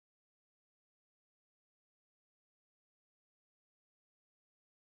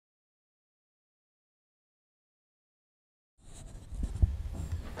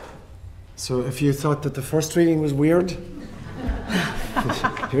So if you thought that the first reading was weird,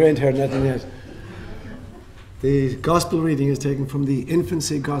 you ain't heard nothing yet. The gospel reading is taken from the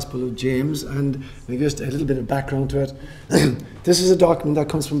infancy gospel of James, and maybe just a little bit of background to it. This is a document that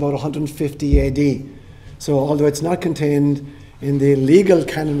comes from about 150 AD. So although it's not contained in the legal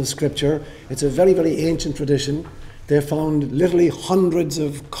canon of scripture, it's a very, very ancient tradition. They found literally hundreds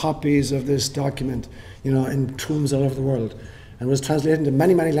of copies of this document, in tombs all over the world, and was translated into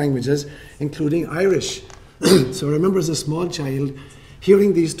many, many languages, including Irish. So I remember as a small child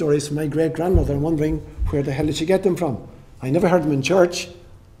hearing these stories from my great-grandmother and wondering where the hell did she get them from. I never heard them in church,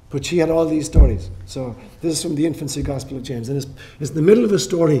 but she had all these stories. So this is from the infancy gospel of James, and it's the middle of a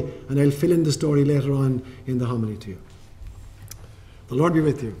story, and I'll fill in the story later on in the homily to you. The Lord be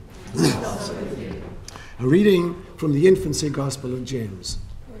with you. A reading from the infancy gospel of James.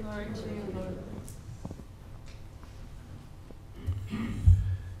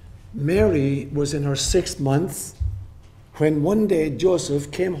 Mary was in her 6th month when one day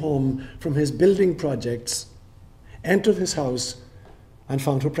Joseph came home from his building projects, entered his house, and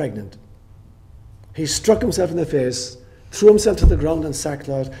found her pregnant. He struck himself in the face, threw himself to the ground in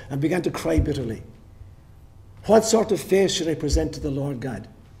sackcloth, and began to cry bitterly. What sort of faith should I present to the Lord God?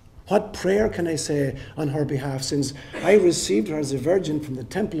 What prayer can I say on her behalf, since I received her as a virgin from the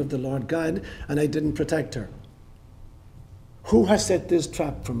temple of the Lord God, and I didn't protect her? Who has set this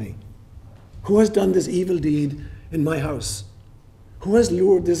trap for me? Who has done this evil deed in my house? Who has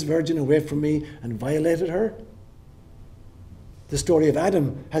lured this virgin away from me and violated her? The story of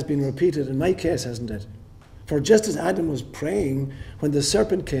Adam has been repeated in my case, hasn't it? For just as Adam was praying when the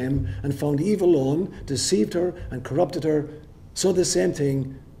serpent came and found Eve alone, deceived her and corrupted her, so the same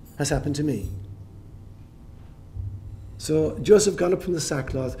thing has happened to me. So Joseph got up from the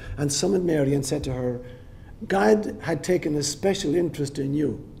sackcloth and summoned Mary and said to her, God had taken a special interest in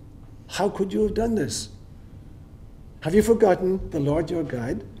you. How could you have done this? Have you forgotten the Lord your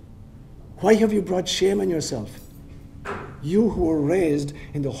God? Why have you brought shame on yourself? You who were raised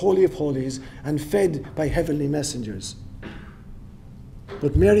in the Holy of Holies and fed by heavenly messengers.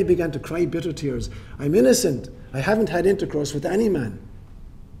 But Mary began to cry bitter tears. I'm innocent. I haven't had intercourse with any man.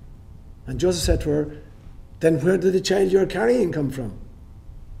 And Joseph said to her, then where did the child you're carrying come from?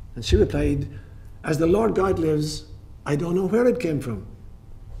 And she replied, as the Lord God lives, I don't know where it came from.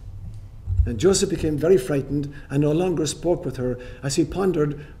 And Joseph became very frightened and no longer spoke with her as he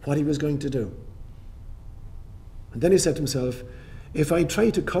pondered what he was going to do. And then he said to himself, if I try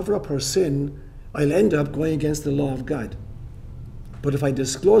to cover up her sin, I'll end up going against the law of God. But if I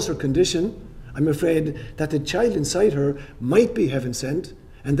disclose her condition, I'm afraid that the child inside her might be heaven sent,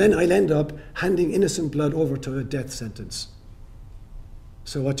 and then I'll end up handing innocent blood over to a death sentence.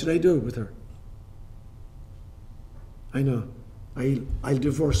 So what should I do with her? I know, I'll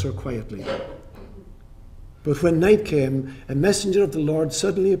divorce her quietly. But when night came, a messenger of the Lord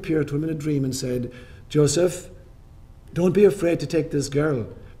suddenly appeared to him in a dream and said, Joseph, don't be afraid to take this girl,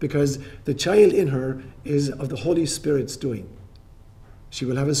 because the child in her is of the Holy Spirit's doing. She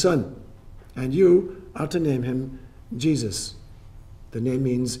will have a son, and you are to name him Jesus. The name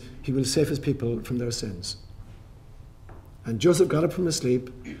means he will save his people from their sins. And Joseph got up from his sleep,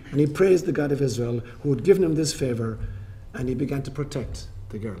 and he praised the God of Israel, who had given him this favor, and he began to protect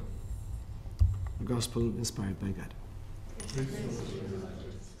the girl. The gospel inspired by God.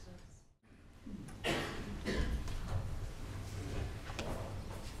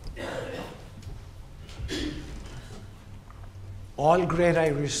 All great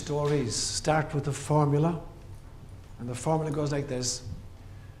Irish stories start with a formula, and the formula goes like this.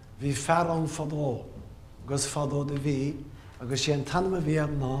 Vi faron fado, gus fado de vi, agus shen tanma vi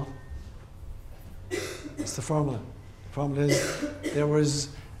na. That's the formula. The formula is, there was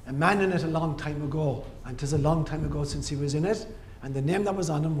a man in it a long time ago, and 'tis a long time ago since he was in it, and the name that was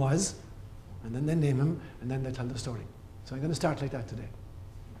on him was, and then they name him, and then they tell the story. So I'm going to start like that today.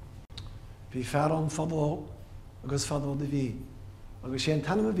 Vi faron fado, gus fado de vi. There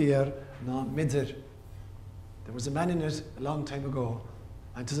was a man in it a long time ago,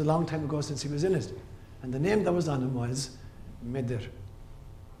 and it was a long time ago since he was in it. And the name that was on him was Midir.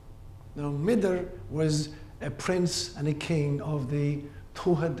 Now, Midir was a prince and a king of the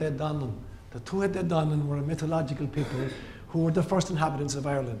Tuatha Dé Danann. The Tuatha Dé Danann were a mythological people who were the first inhabitants of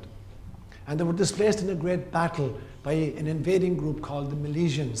Ireland. And they were displaced in a great battle by an invading group called the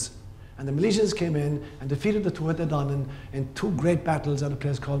Milesians. And the Milesians came in and defeated the Tuatha Dé Danann in 2 great battles at a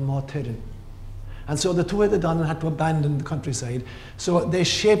place called Midir. And so the Tuatha Dé Danann had to abandon the countryside. So they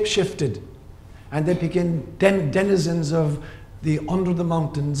shape-shifted, and they became denizens of the under the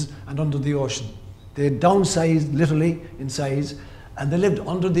mountains and under the ocean. They downsized literally in size, and they lived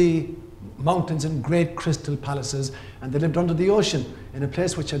under the mountains and great crystal palaces, and they lived under the ocean in a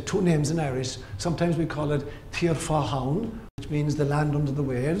place which had two names in Irish. Sometimes we call it Tír Fáthán, which means the land under the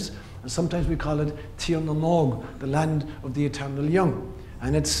waves, and sometimes we call it Tír na Nóg, the land of the eternal young,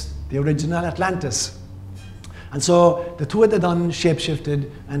 and it's the original Atlantis. And so the two had done shapeshifted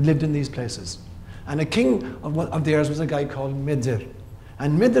and lived in these places. And a king of theirs was a guy called Midir.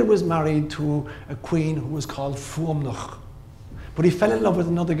 And Midir was married to a queen who was called Fuamnach. But he fell in love with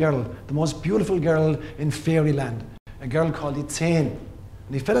another girl, the most beautiful girl in fairyland, a girl called Etain.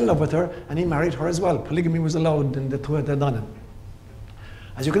 And he fell in love with her, and he married her as well. Polygamy was allowed in the two had done it.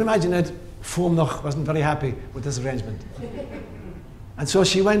 As you can imagine it, Fuamnach wasn't very happy with this arrangement. And so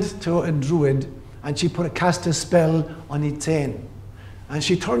she went to a druid, and she cast a spell on Etain. And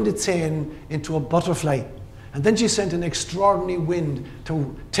she turned Etain into a butterfly. And then she sent an extraordinary wind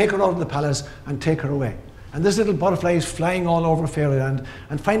to take her out of the palace and take her away. And this little butterfly is flying all over fairyland.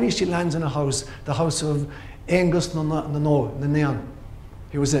 And finally she lands in a house, the house of Angus na Nean.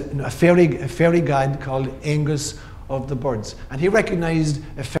 He was a fairy god called Angus of the birds. And he recognized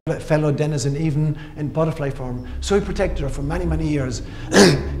a fellow denizen even in butterfly form. So he protected her for many, many years.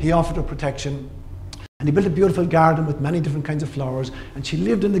 He offered her protection. And he built a beautiful garden with many different kinds of flowers. And she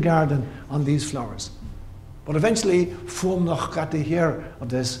lived in the garden on these flowers. But eventually, Fuamnach got to hear of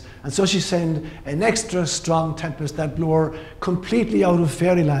this, and so she sent an extra strong tempest that blew her completely out of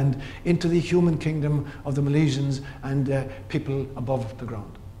fairyland into the human kingdom of the Milesians and people above the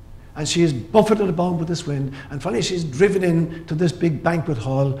ground. And she is buffeted about with this wind, and finally she's driven in to this big banquet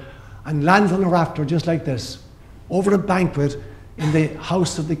hall and lands on a rafter just like this, over a banquet in the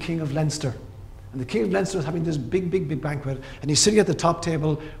house of the King of Leinster. And the King of Leinster is having this big banquet, and he's sitting at the top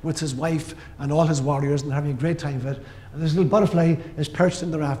table with his wife and all his warriors and having a great time of it. And this little butterfly is perched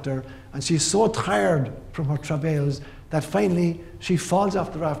in the rafter, and she's so tired from her travails that finally she falls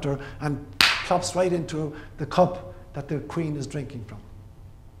off the rafter and plops right into the cup that the queen is drinking from.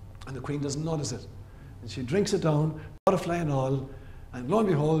 And the queen doesn't notice it. And she drinks it down, butterfly and all, and lo and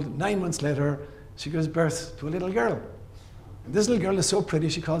behold, 9 months later, she gives birth to a little girl. And this little girl is so pretty,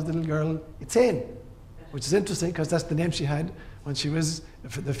 she calls the little girl Etain, which is interesting because that's the name she had when she was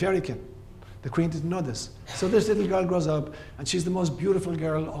the fairykin. The queen didn't know this. So this little girl grows up, and she's the most beautiful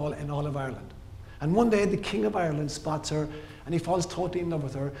girl in all of Ireland. And one day, the King of Ireland spots her, and he falls totally in love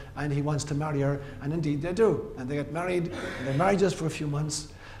with her, and he wants to marry her, and indeed they do. And they get married, and they're married just for a few months.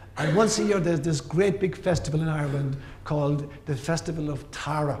 And once a year, there's this great big festival in Ireland called the Festival of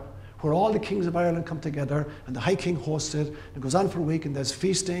Tara, where all the kings of Ireland come together, and the High King hosts it. It goes on for a week, and there's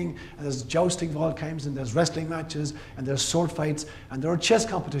feasting, and there's jousting of all kinds, and there's wrestling matches, and there's sword fights, and there are chess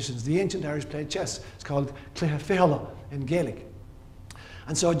competitions. The ancient Irish played chess. It's called Cluiche in Gaelic.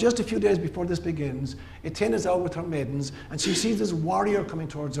 And so just a few days before this begins, Etain is out with her maidens, and she sees this warrior coming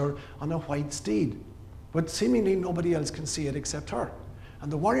towards her on a white steed. But seemingly nobody else can see it except her.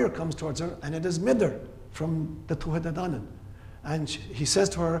 And the warrior comes towards her, and it is Midir from the Tuatha Dé Danann. And he says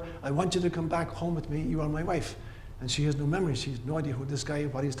to her, I want you to come back home with me, you are my wife. And she has no memory, she has no idea who this guy,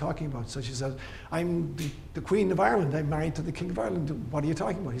 what he's talking about. So she says, I'm the Queen of Ireland, I'm married to the King of Ireland, what are you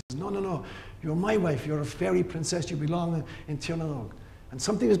talking about? He says, no, you're my wife, you're a fairy princess, you belong in Tír na Nóg. And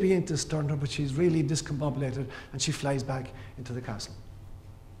something is beginning to stir her, but she's really discombobulated, and she flies back into the castle.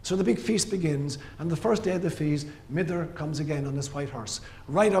 So the big feast begins, and the first day of the feast, Midir comes again on this white horse,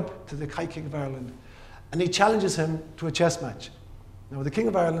 right up to the High King of Ireland. And he challenges him to a chess match. Now, the King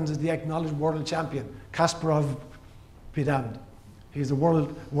of Ireland is the acknowledged world champion, Kasparov be damned. He's the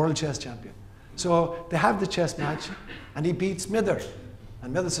world chess champion. So they have the chess match, and he beats Midir.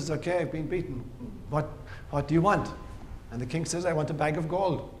 And Midir says, okay, I've been beaten. What do you want? And the king says, I want a bag of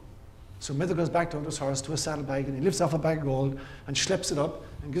gold. So Midir goes back to his horse, to a saddlebag, and he lifts off a bag of gold and schleps it up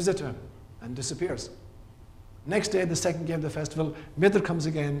and gives it to him and disappears. Next day, the second game of the festival, Midir comes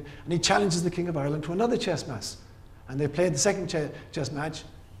again, and he challenges the King of Ireland to another chess match. And they played the second chess match,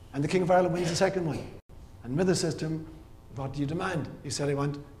 and the King of Ireland wins the second one. And Midir says to him, what do you demand? He said, I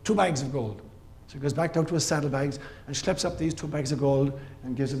want 2 bags of gold. So he goes back down to his saddlebags and schleps up these 2 bags of gold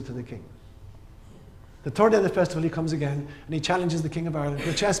and gives them to the king. The third day of the festival, he comes again, and he challenges the King of Ireland to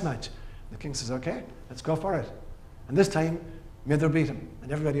a chess match. The king says, okay, let's go for it. And this time, Midir beat him,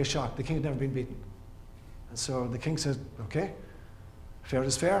 and everybody is shocked. The king had never been beaten. And so the king says, okay, fair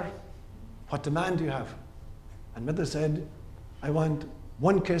is fair. What demand do you have? And Midir said, I want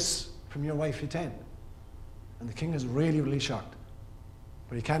 1 kiss from your wife, Etain. And the king is really, really shocked.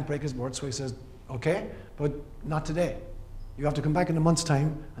 But he can't break his word, so he says, okay, but not today. You have to come back in a month's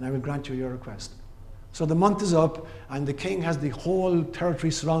time, and I will grant you your request. So the month is up, and the king has the whole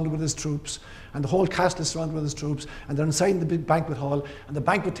territory surrounded with his troops, and the whole castle is surrounded with his troops, and they're inside the big banquet hall, and the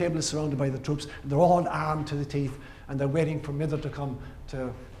banquet table is surrounded by the troops, and they're all armed to the teeth, and they're waiting for Midir to come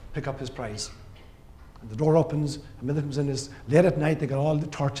to pick up his prize. And the door opens, and Midir comes in. It's late at night, they got all the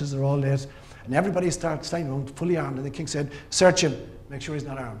torches, they're all lit, and everybody starts standing around fully armed, and the king said, search him, make sure he's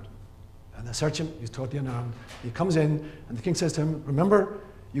not armed. And they search him, he's totally unarmed. He comes in, and the king says to him, remember,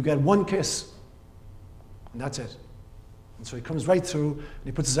 you get one kiss, and that's it. And so he comes right through, and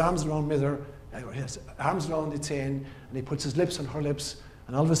he puts his arms around Midir, his arms around Etain, and he puts his lips on her lips,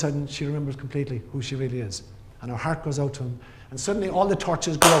 and all of a sudden she remembers completely who she really is. And her heart goes out to him. And suddenly all the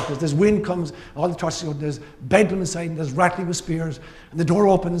torches go out. As this wind comes, all the torches go out. There's bedlam inside, and there's rattling with spears, and the door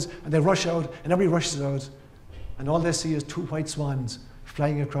opens, and they rush out, and everybody rushes out. And all they see is two white swans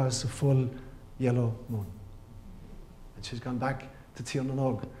flying across a full yellow moon. And she's gone back to Tir na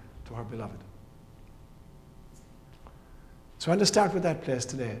Nog, to her beloved. So I want to start with that place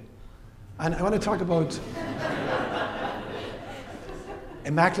today. And I want to talk about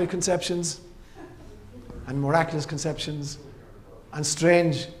immaculate conceptions and miraculous conceptions and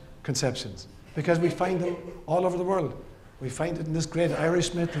strange conceptions, because we find them all over the world. We find it in this great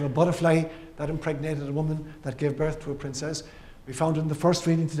Irish myth of a butterfly that impregnated a woman that gave birth to a princess. We found it in the first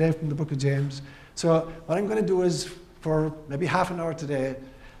reading today from the book of James. So what I'm going to do is, for maybe half an hour today,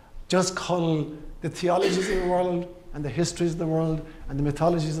 just cull the theologies of the world and the histories of the world and the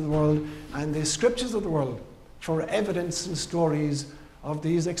mythologies of the world and the scriptures of the world for evidence and stories of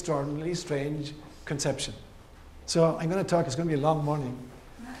these extraordinarily strange conceptions. So I'm going to talk, it's going to be a long morning.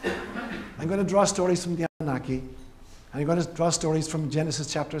 I'm going to draw stories from the Anunnaki, and I'm going to draw stories from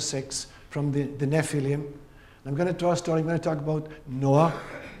Genesis chapter 6, from the Nephilim. I'm going to draw a story, I'm going to talk about Noah,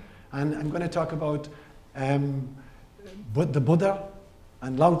 and I'm going to talk about the Buddha,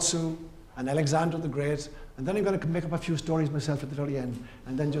 and Lao Tzu, and Alexander the Great, and then I'm going to make up a few stories myself at the very end,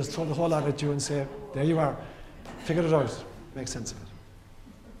 and then just throw the whole lot at you and say, there you are, figure it out, make sense of it.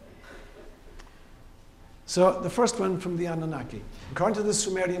 So the first one from the Anunnaki. According to the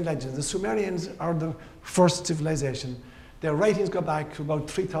Sumerian legends, the Sumerians are the first civilization. Their writings go back to about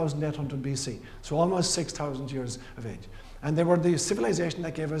 3,800 BC, so almost 6,000 years of age. And they were the civilization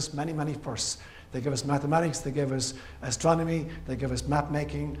that gave us many, many firsts. They gave us mathematics, they gave us astronomy, they gave us map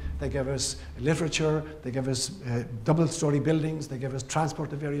making, they gave us literature, they gave us double-story buildings, they gave us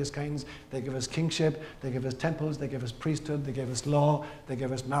transport of various kinds, they gave us kingship, they gave us temples, they gave us priesthood, they gave us law, they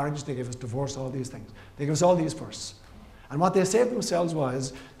gave us marriage, they gave us divorce, all these things. They gave us all these firsts. And what they saved themselves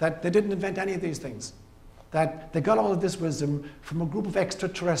was that they didn't invent any of these things. That they got all of this wisdom from a group of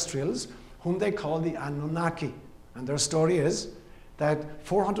extraterrestrials whom they call the Anunnaki. And their story is that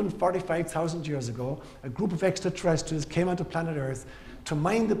 445,000 years ago, a group of extraterrestrials came onto planet Earth to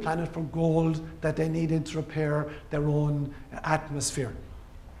mine the planet for gold that they needed to repair their own atmosphere.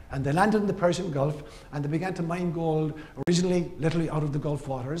 And they landed in the Persian Gulf, and they began to mine gold, originally literally out of the Gulf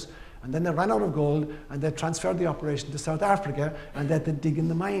waters, and then they ran out of gold, and they transferred the operation to South Africa, and they had to dig in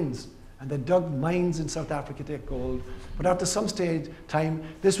the mines. And they dug mines in South Africa to get gold. But after some time,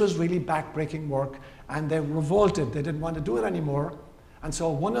 this was really back-breaking work, and they revolted. They didn't want to do it anymore. And so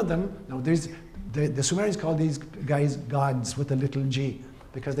one of them, now the Sumerians called these guys gods with a little g,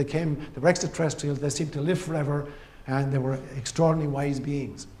 because they were extraterrestrials, they seemed to live forever, and they were extraordinarily wise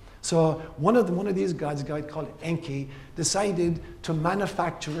beings. So one of these gods, a guy called Enki, decided to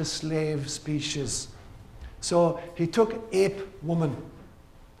manufacture a slave species. So he took ape woman,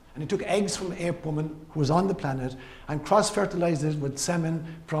 and he took eggs from ape woman who was on the planet and cross-fertilized it with semen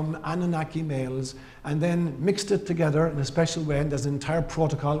from Anunnaki males, and then mixed it together in a special way, and there's an entire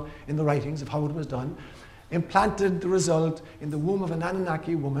protocol in the writings of how it was done, implanted the result in the womb of an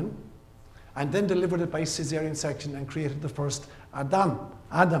Anunnaki woman, and then delivered it by cesarean section and created the first Adam.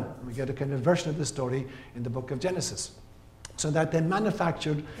 And we get a kind of version of the story in the book of Genesis. So that they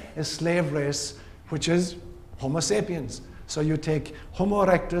manufactured a slave race, which is Homo sapiens. So you take Homo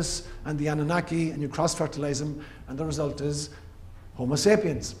erectus and the Anunnaki and you cross-fertilize them, and the result is Homo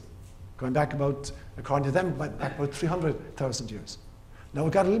sapiens, going back about, according to them, back about 300,000 years. Now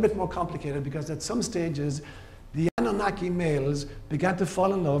it got a little bit more complicated, because at some stages the Anunnaki males began to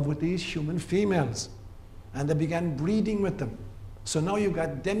fall in love with these human females, and they began breeding with them. So now you've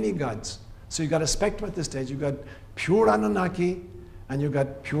got demi-gods. So you've got a spectrum at this stage. You've got pure Anunnaki, and you've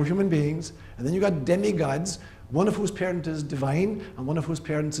got pure human beings, and then you've got demi-gods, one of whose parent is divine and one of whose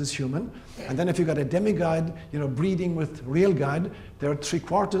parents is human. And then if you've got a demigod, breeding with real God, they're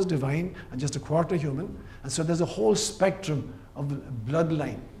 3/4 divine and just 1/4 human. And so there's a whole spectrum of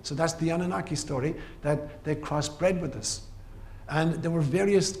bloodline. So that's the Anunnaki story, that they crossbred with us. And there were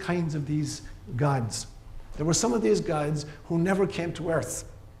various kinds of these gods. There were some of these gods who never came to earth.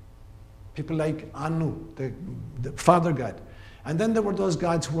 People like Anu, the father god. And then there were those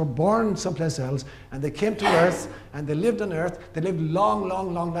gods who were born someplace else, and they came to earth, and they lived on earth. They lived long,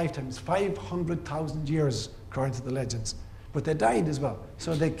 long, long lifetimes, 500,000 years, according to the legends. But they died as well.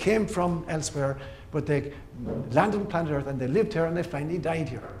 So they came from elsewhere, but they landed on planet Earth, and they lived here, and they finally died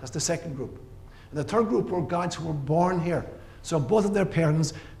here. That's the second group. And the third group were gods who were born here. So both of their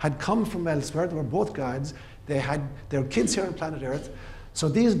parents had come from elsewhere. They were both gods. They had their kids here on planet Earth. So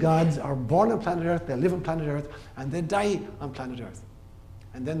these gods are born on planet Earth, they live on planet Earth, and they die on planet Earth.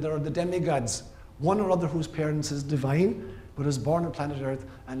 And then there are the demi-gods, one or other whose parents is divine, but is born on planet Earth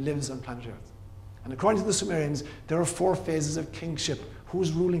and lives on planet Earth. And according to the Sumerians, there are 4 phases of kingship.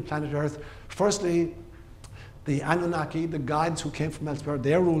 Who's ruling planet Earth? Firstly, the Anunnaki, the gods who came from elsewhere,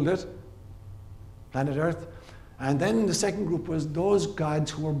 they ruled it, planet Earth. And then the second group was those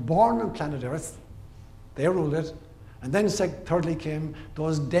gods who were born on planet Earth, they ruled it. And then thirdly came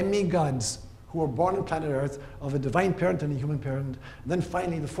those demi-gods who were born on planet Earth of a divine parent and a human parent. And then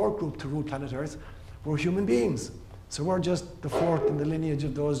finally, the fourth group to rule planet Earth were human beings. So we're just the fourth in the lineage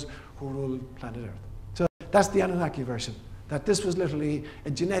of those who rule planet Earth. So that's the Anunnaki version, that this was literally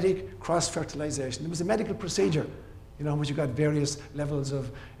a genetic cross-fertilization. It was a medical procedure, you know, in which you got various levels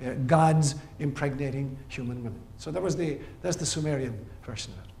of gods impregnating human women. So that's the Sumerian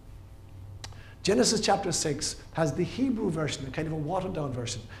version of it. Genesis chapter 6 has the Hebrew version, a kind of a watered-down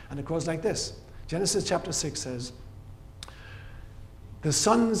version, and it goes like this. Genesis chapter 6 says, the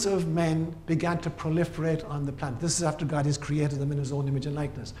sons of men began to proliferate on the planet. This is after God has created them in his own image and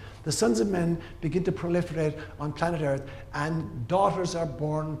likeness. The sons of men begin to proliferate on planet Earth, and daughters are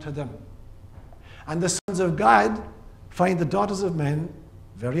born to them. And the sons of God find the daughters of men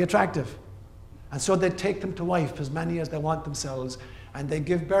very attractive. And so they take them to wife, as many as they want themselves, and they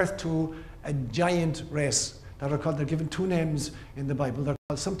give birth to a giant race that are called, they're given 2 names in the Bible. They're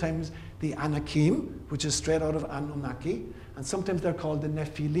called sometimes the Anakim, which is straight out of Anunnaki, and sometimes they're called the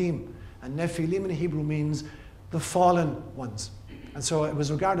Nephilim. And Nephilim in Hebrew means the fallen ones. And so it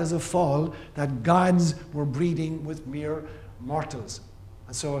was regarded as a fall that gods were breeding with mere mortals.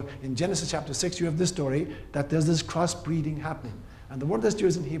 And so in Genesis chapter 6, you have this story that there's this crossbreeding happening. And the word that's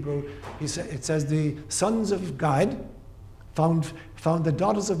used in Hebrew, it says the sons of God found the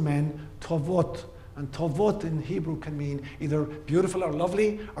daughters of men, tovot. And tovot in Hebrew can mean either beautiful or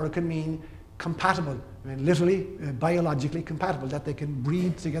lovely, or it can mean compatible. I mean, literally, biologically compatible, that they can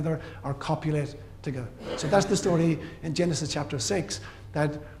breed together or copulate together. So that's the story in Genesis chapter 6,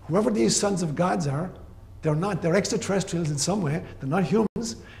 that whoever these sons of gods are, they're extraterrestrials in some way, they're not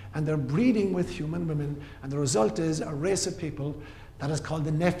humans, and they're breeding with human women, and the result is a race of people that is called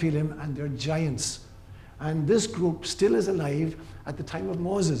the Nephilim, and they're giants. And this group still is alive at the time of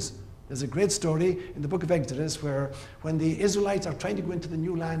Moses. There's a great story in the book of Exodus where when the Israelites are trying to go into the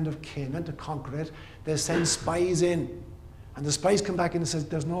new land of Canaan to conquer it, they send spies in. And the spies come back in and say,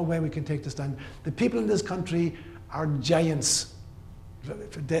 there's no way we can take this land. The people in this country are giants.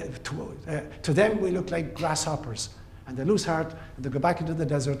 To them, we look like grasshoppers. And they lose heart, and they go back into the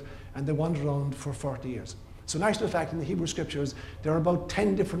desert, and they wander around for 40 years. So in actual fact, in the Hebrew scriptures, there are about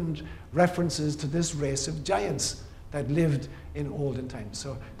 10 different references to this race of giants that lived in olden times.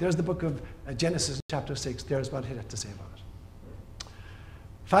 So there's the book of Genesis chapter 6. There's what it had to say about it.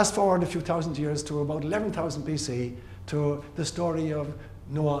 Fast forward a few thousand years to about 11,000 BC to the story of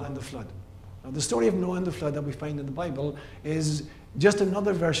Noah and the flood. Now, the story of Noah and the flood that we find in the Bible is just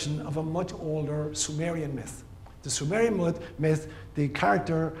another version of a much older Sumerian myth. The Sumerian myth, the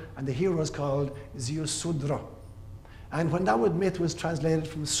character and the hero is called Ziusudra. And when that myth was translated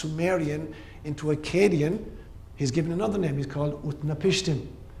from Sumerian into Akkadian, he's given another name. He's called Utnapishtim.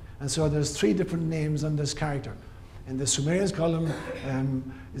 And so there's 3 different names on this character. And the Sumerians call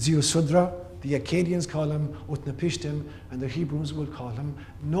him Ziusudra, the Akkadians call him Utnapishtim, and the Hebrews will call him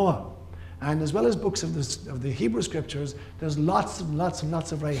Noah. And as well as books of the Hebrew scriptures, there's lots and lots and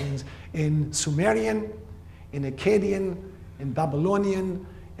lots of writings in Sumerian, in Akkadian, in Babylonian,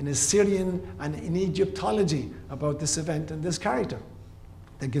 in Assyrian, and in Egyptology about this event and this character.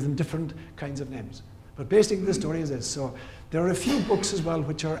 They give them different kinds of names. But basically the story is this. So there are a few books as well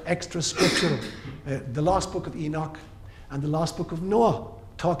which are extra scriptural. The Lost Book of Enoch and the Lost Book of Noah,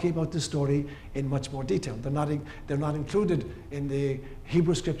 talking about this story in much more detail. They're not included in the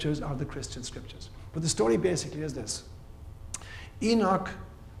Hebrew scriptures or the Christian scriptures. But the story basically is this. Enoch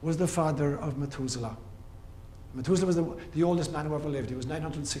was the father of Methuselah. Methuselah was the oldest man who ever lived. He was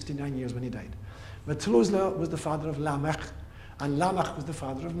 969 years when he died. Methuselah was the father of Lamech, and Lamech was the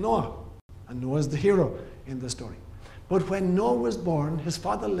father of Noah. And Noah is the hero in the story. But when Noah was born, his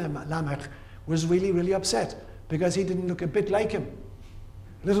father Lamech was really, really upset because he didn't look a bit like him.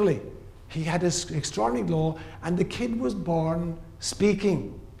 Literally. He had this extraordinary glow, and the kid was born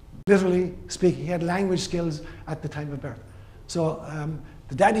speaking. Literally speaking. He had language skills at the time of birth. So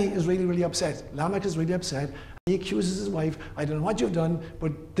the daddy is really, really upset. Lamech is really upset. He accuses his wife, I don't know what you've done,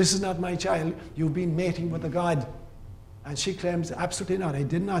 but this is not my child. You've been mating with a god. And she claims, absolutely not. I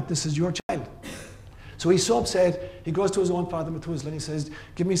did not. This is your child. So he's so upset, he goes to his own father, Methuselah, and he says,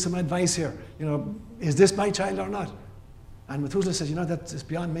 give me some advice here. You know, is this my child or not? And Methuselah says, you know, that's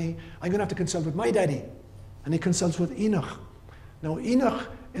beyond me. I'm going to have to consult with my daddy. And he consults with Enoch. Now, Enoch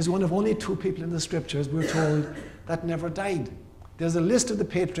is one of only 2 people in the scriptures, we're told, that never died. There's a list of the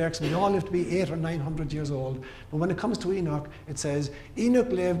patriarchs, and they all live to be 800 or 900 years old. But when it comes to Enoch, it says, Enoch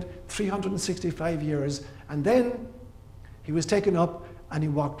lived 365 years, and then he was taken up and he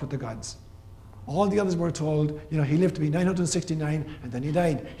walked with the gods. All the others were told, you know, he lived to be 969 and then he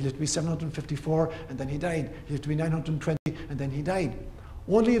died. He lived to be 754 and then he died. He lived to be 920 and then he died.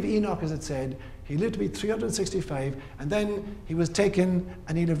 Only of Enoch, as it said, he lived to be 365 and then he was taken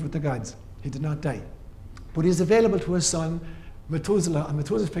and he lived with the gods. He did not die. But he's available to his son, Methuselah, and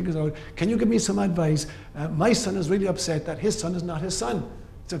Methuselah figures out, can you give me some advice? My son is really upset that his son is not his son.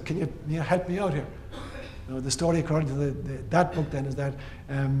 So can you help me out here? The story according to that book then is that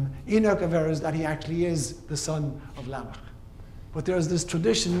Enoch avers that he actually is the son of Lamech. But there's this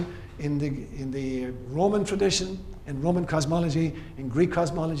tradition in the Roman tradition, in Roman cosmology, in Greek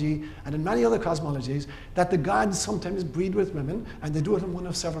cosmology, and in many other cosmologies, that the gods sometimes breed with women, and they do it in one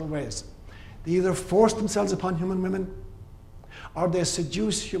of several ways. They either force themselves upon human women, or they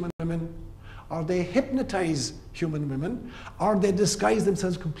seduce human women, or they hypnotize human women, or they disguise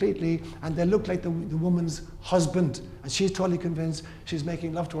themselves completely and they look like the woman's husband. And she's totally convinced she's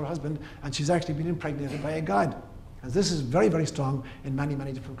making love to her husband and she's actually been impregnated by a god. And this is very, very strong in many,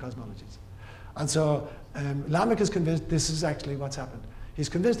 many different cosmologies. And so Lamech is convinced this is actually what's happened. He's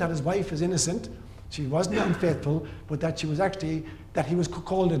convinced that his wife is innocent, she wasn't unfaithful, but that she was actually, that he was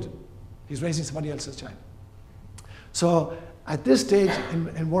cuckolded. He's raising somebody else's child. So at this stage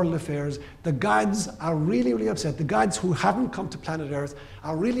in world affairs, the gods are really, really upset. The gods who haven't come to planet Earth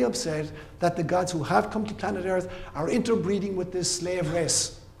are really upset that the gods who have come to planet Earth are interbreeding with this slave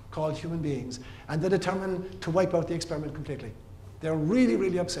race called human beings, and they're determined to wipe out the experiment completely. They're really,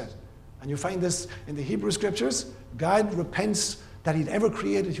 really upset. And you find this in the Hebrew scriptures. God repents that he'd ever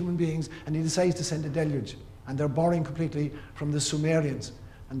created human beings, and he decides to send a deluge. And they're borrowing completely from the Sumerians.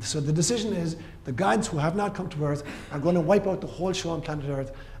 And so the decision is the gods who have not come to Earth are going to wipe out the whole show on planet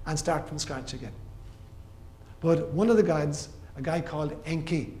Earth and start from scratch again. But one of the gods, a guy called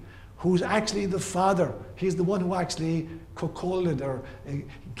Enki, who's actually the father, he's the one who actually cuckolded or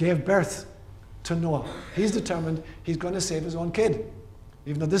gave birth to Noah. He's determined he's going to save his own kid.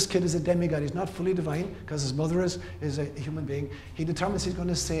 Even though this kid is a demigod, he's not fully divine because his mother is a human being, he determines he's going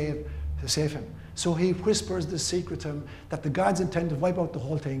to save him. So he whispers this secret to him that the gods intend to wipe out the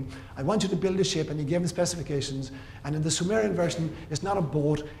whole thing. I want you to build a ship, and he gave him specifications. And in the Sumerian version, it's not a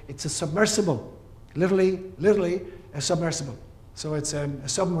boat, it's a submersible. Literally a submersible. So it's a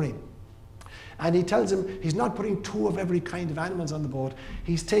submarine. And he tells him he's not putting 2 of every kind of animals on the boat,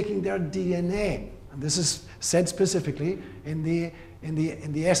 he's taking their DNA. And this is said specifically in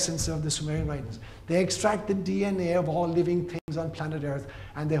the essence of the Sumerian writings. They extract the DNA of all living things on planet Earth,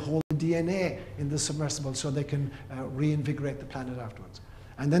 and they hold the DNA in the submersible so they can reinvigorate the planet afterwards.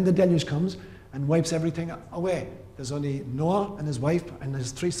 And then the deluge comes and wipes everything away. There's only Noah and his wife and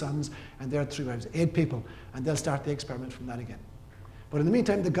his 3 sons and their 3 wives, 8 people, and they'll start the experiment from that again. But in the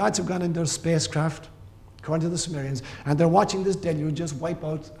meantime, the gods have gone in their spacecraft, according to the Sumerians, and they're watching this deluge just wipe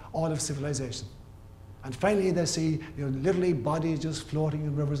out all of civilization. And finally they see, literally bodies just floating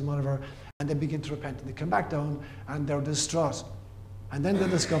in rivers and whatever, and they begin to repent. And they come back down and they're distraught. And then they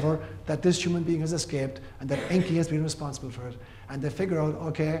discover that this human being has escaped and that Enki has been responsible for it. And they figure out,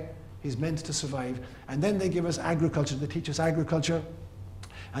 okay, he's meant to survive. And then they give us agriculture. They teach us agriculture,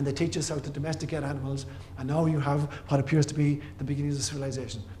 and they teach us how to domesticate animals. And now you have what appears to be the beginnings of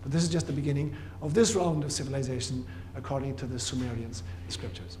civilization. But this is just the beginning of this round of civilization according to the Sumerians, the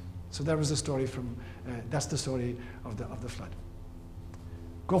scriptures. So there was a story from, that's the story of the flood.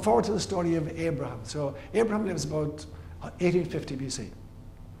 Go forward to the story of Abraham. So Abraham lives about 1850 BC.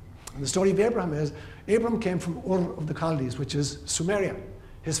 And the story of Abraham is, Abraham came from Ur of the Chaldees, which is Sumeria.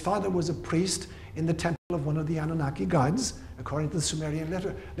 His father was a priest in the temple of one of the Anunnaki gods, according to the Sumerian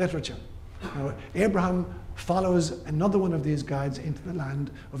literature. Now, Abraham follows another one of these gods into the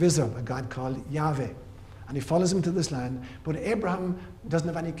land of Israel, a god called Yahweh. And he follows him to this land, but Abraham doesn't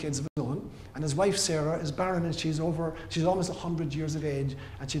have any kids of his own, and And his wife Sarah is barren, and she's almost 100 years of age,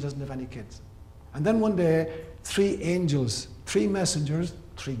 and she doesn't have any kids. And then one day, 3 angels, 3 messengers,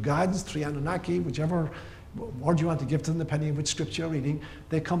 3 gods, 3 Anunnaki, whichever word you want to give to them, depending on which scripture you're reading,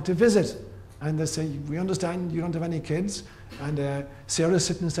 they come to visit. And they say, we understand you don't have any kids. And Sarah's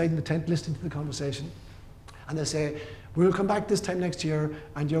sitting inside in the tent listening to the conversation. And they say, we'll come back this time next year,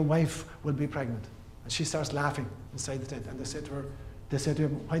 and your wife will be pregnant. And she starts laughing inside the tent. And they say to her,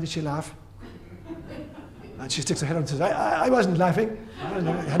 why did she laugh? And she sticks her head out and says, I wasn't laughing.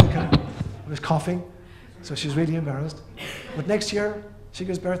 I was coughing. So she's really embarrassed. But next year, she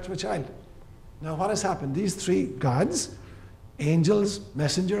gives birth to a child. Now, what has happened? These 3 gods, angels,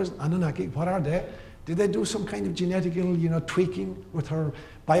 messengers, Anunnaki, what are they? Did they do some kind of genetical, tweaking with her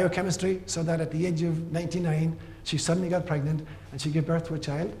biochemistry so that at the age of 99, she suddenly got pregnant and she gave birth to a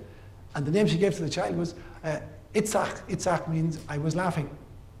child? And the name she gave to the child was Issac. Issac means I was laughing.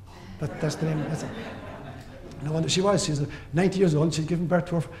 That's the name. No wonder she was. She's 90 years old. She's given birth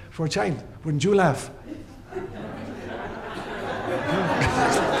to for a child. Wouldn't you laugh?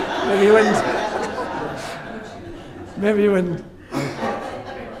 Maybe you wouldn't. Maybe you wouldn't.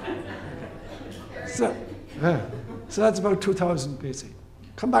 So that's about 2000 BC.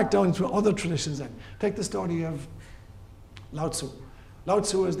 Come back down to other traditions then. Take the story of Lao Tzu. Lao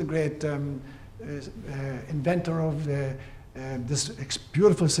Tzu is the great inventor of this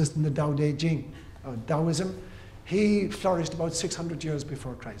beautiful system, the Tao Te Ching, Taoism. He flourished about 600 years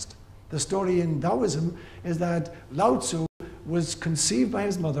before Christ. The story in Taoism is that Lao Tzu was conceived by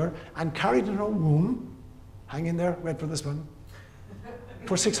his mother and carried in her womb, hang in there, wait for this one,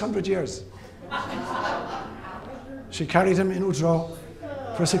 for 600 years. She carried him in utero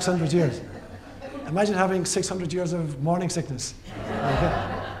for 600 years. Imagine having 600 years of morning sickness. Okay.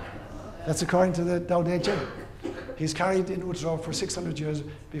 That's according to the Tao Te Ching. He's carried in utero for 600 years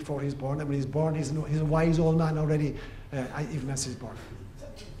before he's born. And when he's born, he's a wise old man already, even as he's born.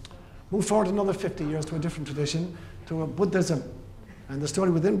 Move forward another 50 years to a different tradition, to Buddhism. And the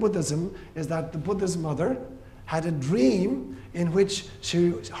story within Buddhism is that the Buddha's mother had a dream in which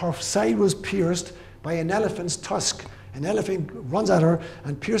her side was pierced by an elephant's tusk. An elephant runs at her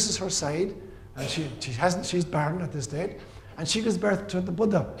and pierces her side, and she's barren at this stage, and she gives birth to the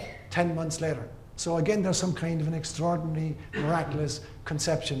Buddha 10 months later. So again, there's some kind of an extraordinary, miraculous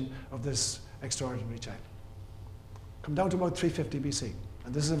conception of this extraordinary child. Come down to about 350 BC,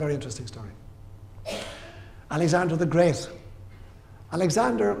 and this is a very interesting story. Alexander the Great.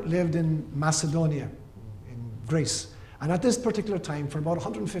 Alexander lived in Macedonia, in Greece, and at this particular time, for about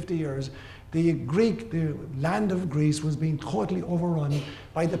 150 years, the land of Greece was being totally overrun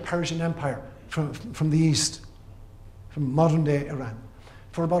by the Persian Empire from the east, from modern-day Iran.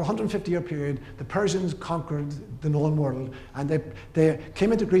 For about a 150-year period, the Persians conquered the known world, and they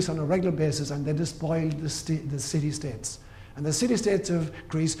came into Greece on a regular basis, and they despoiled the city-states. And the city-states of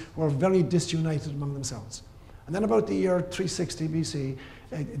Greece were very disunited among themselves. And then about the year 360 BC,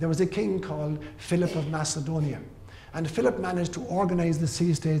 there was a king called Philip of Macedonia. And Philip managed to organize the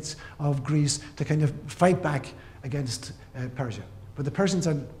city-states of Greece to kind of fight back against Persia. But the Persians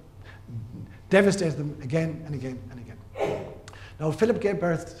had devastated them again and again and again. Now, Philip gave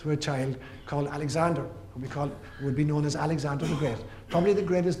birth to a child called Alexander, who would be known as Alexander the Great, probably the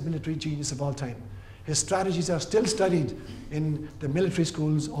greatest military genius of all time. His strategies are still studied in the military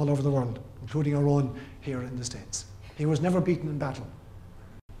schools all over the world, including our own here in the States. He was never beaten in battle.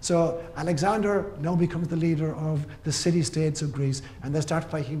 So Alexander now becomes the leader of the city-states of Greece, and they start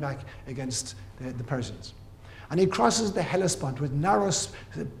fighting back against the Persians. And he crosses the Hellespont with narrow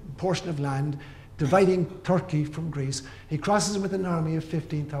portion of land, dividing Turkey from Greece. He crosses with an army of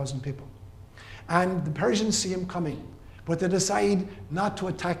 15,000 people. And the Persians see him coming, but they decide not to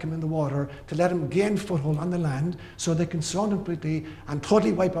attack him in the water, to let him gain foothold on the land so they can surround him completely and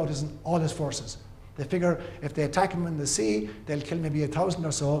totally wipe out all his forces. They figure if they attack him in the sea, they'll kill maybe 1,000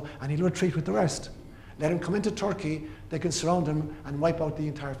 or so, and he'll retreat with the rest. Let him come into Turkey, they can surround him and wipe out the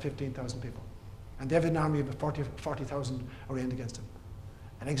entire 15,000 people. And they have an army of 40,000 arrayed against him.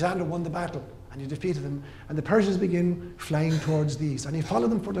 Alexander won the battle, and he defeated them, and the Persians begin flying towards the east. And he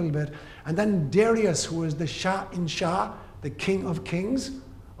followed them for a little bit, and then Darius, who was the Shah-in-Shah, the king of kings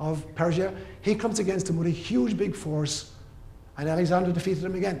of Persia, he comes against him with a huge big force, and Alexander defeated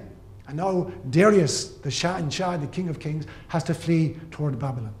him again. And now Darius, the Shah-in-Shah, the king of kings, has to flee toward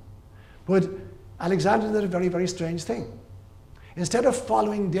Babylon. But Alexander did a very, very strange thing. Instead of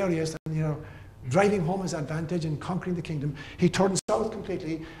following Darius and driving home his advantage and conquering the kingdom, he turned south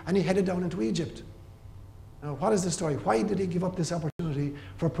completely and he headed down into Egypt. Now, what is the story? Why did he give up this opportunity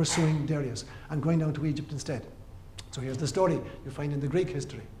for pursuing Darius and going down to Egypt instead? So here's the story you find in the Greek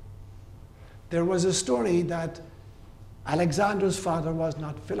history. there was a story that Alexander's father was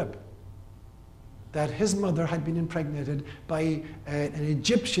not Philip, that his mother had been impregnated by an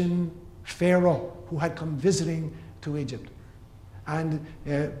Egyptian pharaoh who had come visiting to Egypt. And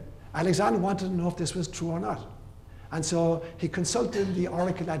Alexander wanted to know if this was true or not. And so he consulted the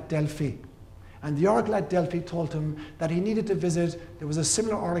oracle at Delphi. And the oracle at Delphi told him that he needed to visit, there was a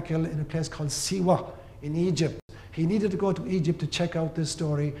similar oracle in a place called Siwa in Egypt. He needed to go to Egypt to check out this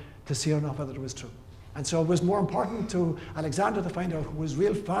story to see or not whether it was true. And so it was more important to Alexander to find out who his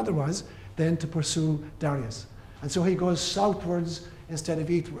real father was than to pursue Darius. And so he goes southwards instead of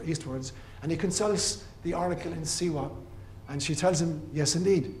eastwards, and he consults the oracle in Siwa, and she tells him, yes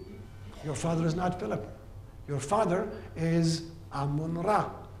indeed, your father is not Philip. Your father is Amun-Ra.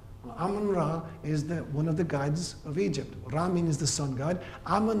 Amun-Ra is one of the gods of Egypt. Ra means the sun god.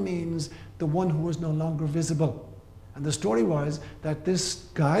 Amun means the one who is no longer visible. And the story was that this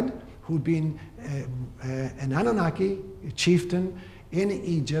god, who'd been an Anunnaki, a chieftain in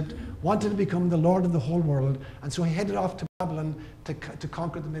Egypt, wanted to become the lord of the whole world, and so he headed off to Babylon to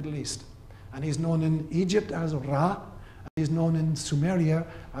conquer the Middle East. And he's known in Egypt as Ra, and he's known in Sumeria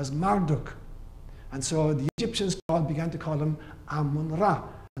as Marduk. And so the Egyptians began to call him Amun-Ra.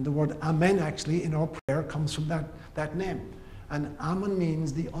 And the word Amen actually in our prayer comes from that name. And Amun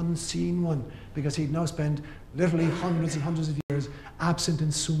means the unseen one, because he'd now spent literally hundreds and hundreds of years absent in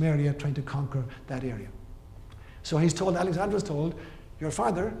Sumeria trying to conquer that area. So Alexander is told, your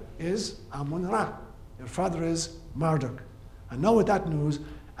father is Amun-Ra. Your father is Marduk. And now with that news,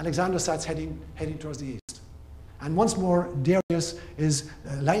 Alexander starts heading towards the east. And once more, Darius is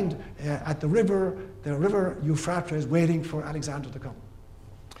lined at the river Euphrates, waiting for Alexander to come.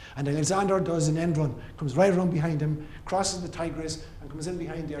 And Alexander does an end run, comes right around behind him, crosses the Tigris, and comes in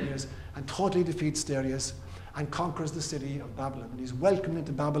behind Darius, and totally defeats Darius, and conquers the city of Babylon. And he's welcomed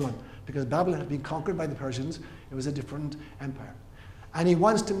into Babylon, because Babylon had been conquered by the Persians. It was a different empire. And he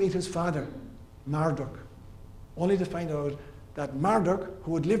wants to meet his father, Marduk, only to find out that Marduk,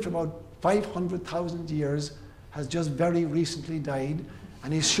 who had lived for about 500,000 years, has just very recently died,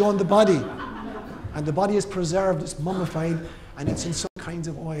 and he's shown the body. And the body is preserved, it's mummified, and it's in some kinds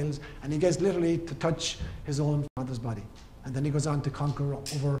of oils, and he gets literally to touch his own father's body. And then he goes on to conquer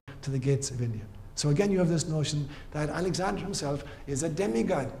over to the gates of India. So again, you have this notion that Alexander himself is a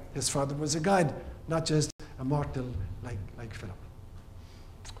demigod. His father was a god, not just a mortal like Philip.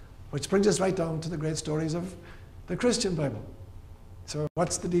 Which brings us right down to the great stories of the Christian Bible. So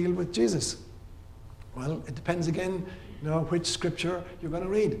what's the deal with Jesus? Well, it depends again, which scripture you're going to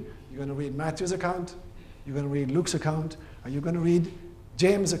read. You're going to read Matthew's account, you're going to read Luke's account, or you're going to read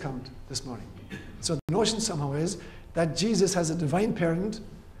James' account this morning. So the notion somehow is that Jesus has a divine parent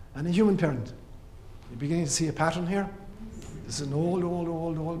and a human parent. You're beginning to see a pattern here. This is an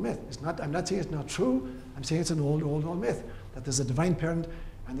old myth. I'm not saying it's not true. I'm saying it's an old myth, that there's a divine parent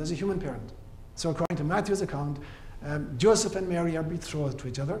and there's a human parent. So according to Matthew's account, Joseph and Mary are betrothed to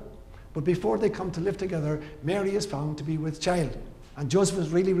each other. But before they come to live together, Mary is found to be with child. And Joseph is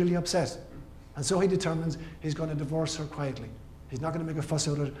really, really upset. And so he determines he's going to divorce her quietly. He's not going to make a fuss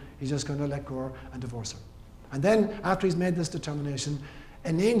out of it. He's just going to let go and divorce her. And then, after he's made this determination,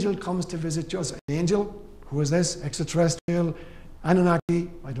 an angel comes to visit Joseph. An angel, who is this? Extraterrestrial, Anunnaki,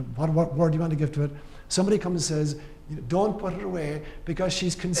 what word do you want to give to it? Somebody comes and says, don't put her away, because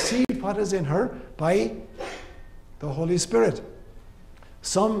she's conceived what is in her by the Holy Spirit.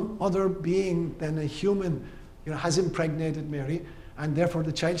 Some other being than a human has impregnated Mary, and therefore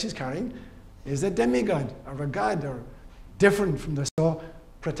the child she's carrying is a demigod or a god or different from the so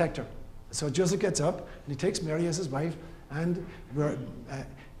protect her. So Joseph gets up and he takes Mary as his wife, and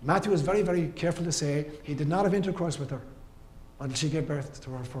Matthew is very, very careful to say he did not have intercourse with her until she gave birth to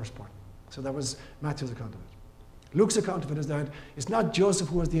her firstborn. So that was Matthew's account of it. Luke's account of it is that it's not Joseph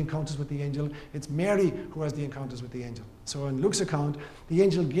who has the encounters with the angel, it's Mary who has the encounters with the angel. So in Luke's account, the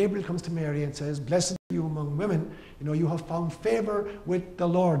angel Gabriel comes to Mary and says, blessed are you among women, you have found favor with the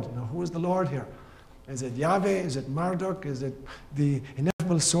Lord. Who is the Lord here? Is it Yahweh? Is it Marduk? Is it the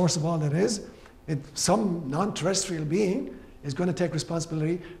ineffable source of all that is? Some non-terrestrial being is going to take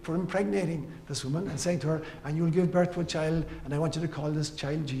responsibility for impregnating this woman and saying to her, and you'll give birth to a child, and I want you to call this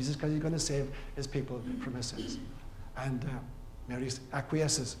child Jesus, because he's going to save his people from his sins. And Mary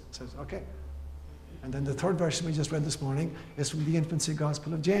acquiesces, says, okay. And then the third version we just read this morning is from the infancy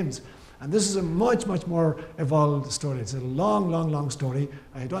gospel of James. And this is a much, much more evolved story. It's a long, long, long story.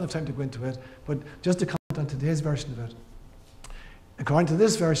 I don't have time to go into it, but just to comment on today's version of it. According to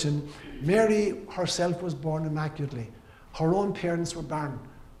this version, Mary herself was born immaculately. Her own parents were barren.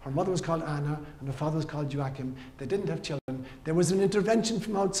 Her mother was called Anna, and her father was called Joachim. They didn't have children. There was an intervention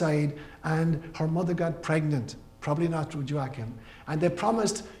from outside, and her mother got pregnant, probably not through Joachim. And they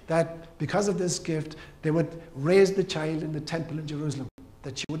promised that because of this gift, they would raise the child in the temple in Jerusalem,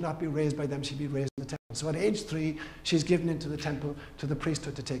 that she would not be raised by them, she'd be raised in the temple. So at age 3, she's given into the temple to the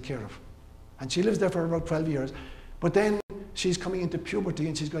priesthood to take care of. And she lives there for about 12 years. But then she's coming into puberty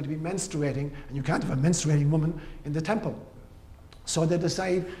and she's going to be menstruating, and you can't have a menstruating woman in the temple. So they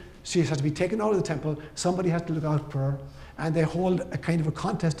decide she has to be taken out of the temple, somebody has to look out for her, and they hold a kind of a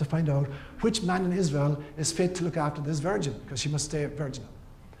contest to find out which man in Israel is fit to look after this virgin, because she must stay virginal.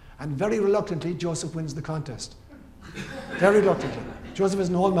 And very reluctantly, Joseph wins the contest. Very reluctantly. Joseph is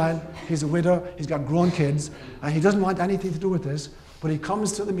an old man, he's a widow, he's got grown kids, and he doesn't want anything to do with this, but he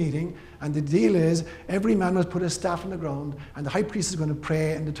comes to the meeting, and the deal is every man must put his staff on the ground, and the high priest is going to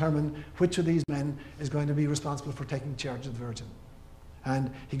pray and determine which of these men is going to be responsible for taking charge of the virgin.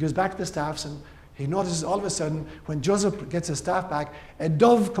 And he goes back to the staffs, and he notices all of a sudden, when Joseph gets his staff back, a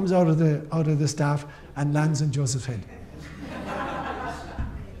dove comes out of the staff and lands on Joseph's head.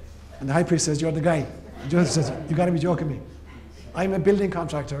 And the high priest says, "You're the guy." And Joseph says, "You've got to be joking me. I'm a building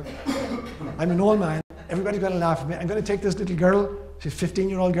contractor. I'm an old man. Everybody's going to laugh at me. I'm going to take this little girl. She's a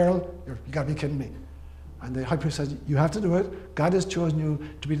 15-year-old girl. You've got to be kidding me." And the high priest says, "You have to do it. God has chosen you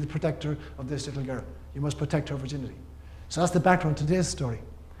to be the protector of this little girl. You must protect her virginity." So that's the background to today's story.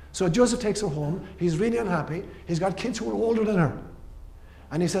 So Joseph takes her home. He's really unhappy. He's got kids who are older than her.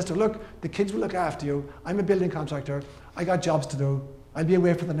 And he says to her, "Look, the kids will look after you. I'm a building contractor. I got jobs to do. I'll be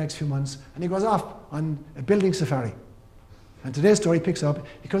away for the next few months." And he goes off on a building safari. And today's story picks up.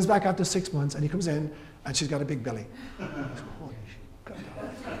 He comes back after 6 months, and he comes in, and she's got a big belly.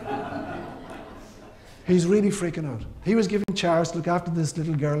 He's really freaking out. He was given charge to look after this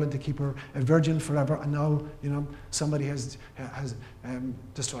little girl and to keep her a virgin forever, and now, somebody has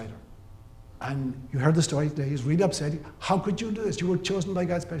destroyed her. And you heard the story today. He's really upset. "How could you do this? You were chosen by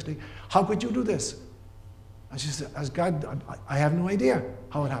God specially. How could you do this?" And she said, "As God, I have no idea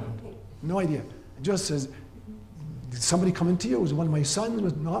how it happened. No idea." And Joseph says, "Did somebody come into you? Was it one of my sons?"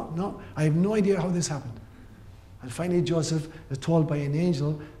 No, I have no idea how this happened. And finally, Joseph is told by an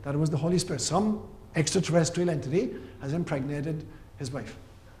angel that it was the Holy Spirit. Some extraterrestrial entity has impregnated his wife.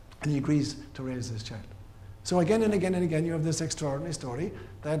 And he agrees to raise this child. So again and again and again, you have this extraordinary story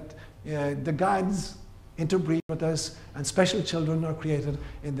that the gods interbreed with us, and special children are created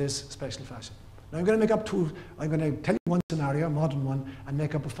in this special fashion. Now I'm going to tell you one scenario, a modern one, and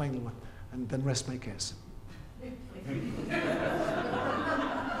make up a final one, and then rest my case.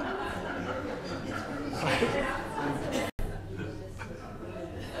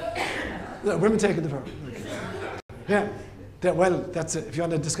 The women taking the verb. Okay. Yeah. Well, that's it. If you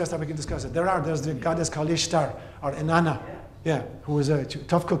want to discuss that, we can discuss it. There's the goddess called Ishtar, or Inanna, who was a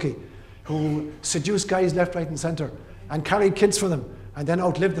tough cookie, who seduced guys left, right, and center, and carried kids for them, and then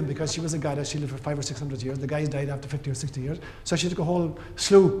outlived them because she was a goddess. She lived for 500 or 600 years. The guys died after 50 or 60 years, so she took a whole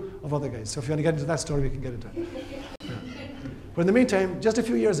slew of other guys. So if you want to get into that story, we can get into it. Yeah. But in the meantime, just a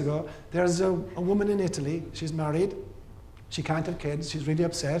few years ago, there's a woman in Italy. She's married. She can't have kids. She's really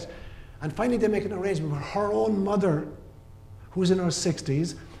upset. And finally, they make an arrangement where her own mother, who's in her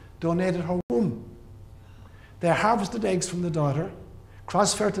 60s, donated her womb. They harvested eggs from the daughter,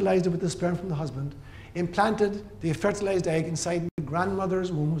 cross-fertilized it with the sperm from the husband, implanted the fertilized egg inside the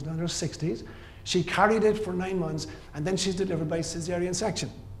grandmother's womb, who's now in her 60s. She carried it for 9 months, and then she's delivered by cesarean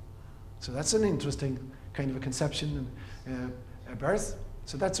section. So that's an interesting kind of a conception and a birth.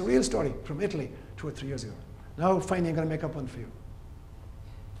 So that's a real story from Italy 2 or 3 years ago. Now, finally, I'm going to make up one for you.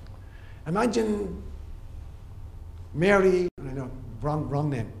 Imagine Mary, I know, wrong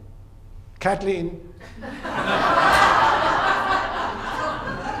name, Kathleen,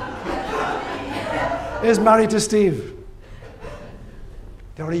 is married to Steve.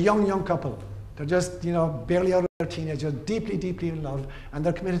 They're a young couple. They're just, barely out of their teenage, just deeply, deeply in love, and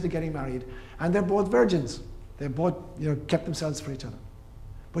they're committed to getting married. And they're both virgins. They both, kept themselves for each other.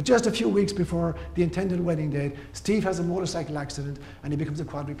 But just a few weeks before the intended wedding date, Steve has a motorcycle accident, and he becomes a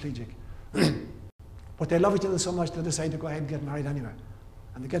quadriplegic. But they love each other so much they decide to go ahead and get married anyway.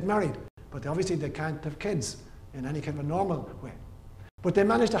 And they get married, but obviously they can't have kids in any kind of a normal way. But they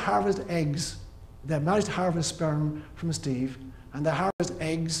manage to harvest eggs. They manage to harvest sperm from Steve, and they harvest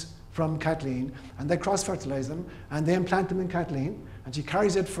eggs from Kathleen, and they cross-fertilize them, and they implant them in Kathleen, and she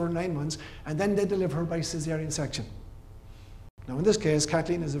carries it for 9 months, and then they deliver her by cesarean section. Now in this case,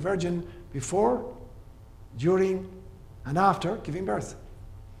 Kathleen is a virgin before, during, and after giving birth,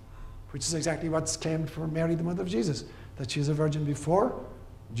 which is exactly what's claimed for Mary, the mother of Jesus, that she's a virgin before,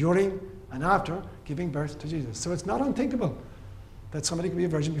 during, and after giving birth to Jesus. So it's not unthinkable that somebody can be a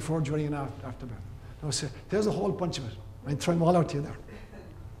virgin before, during, and after birth. No, sir. There's a whole bunch of it. I'm throwing them all out to you there.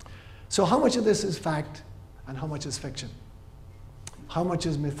 So how much of this is fact and how much is fiction? How much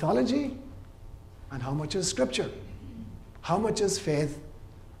is mythology and how much is scripture? How much is faith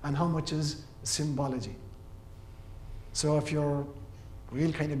and how much is symbology? So if you're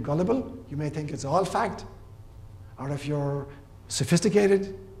real kind of gullible, you may think it's all fact. Or if you're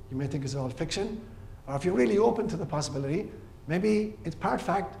sophisticated, you may think it's all fiction. Or if you're really open to the possibility, maybe it's part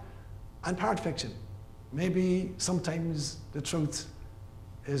fact and part fiction. Maybe sometimes the truth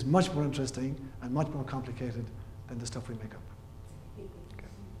is much more interesting and much more complicated than the stuff we make up.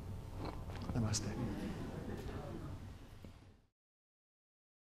 Okay. Namaste.